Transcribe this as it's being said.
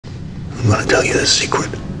gonna tell you the secret.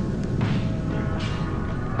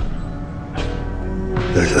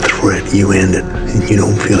 There's a threat you ended, and you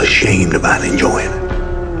don't feel ashamed about enjoying it.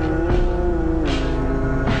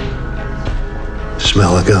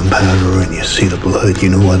 Smell of gunpowder and you see the blood, you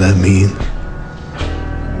know what that means?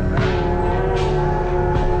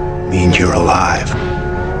 Means you're alive.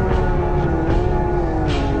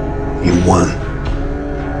 You won.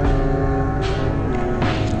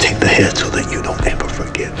 Take the hit so that you don't ever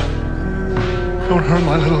forget. Don't hurt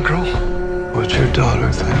my little girl. What's your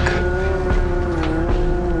daughter think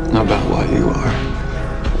about what you are?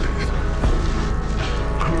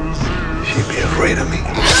 She'd be afraid of me.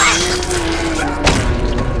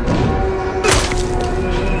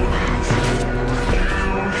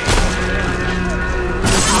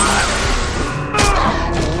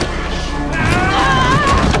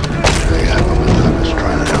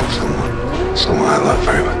 Someone I love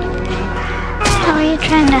very much. How are you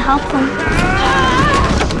trying to help him?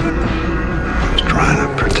 I was trying to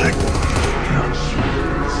protect him.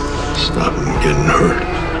 Stop him from getting hurt.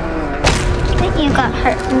 But you got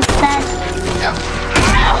hurt.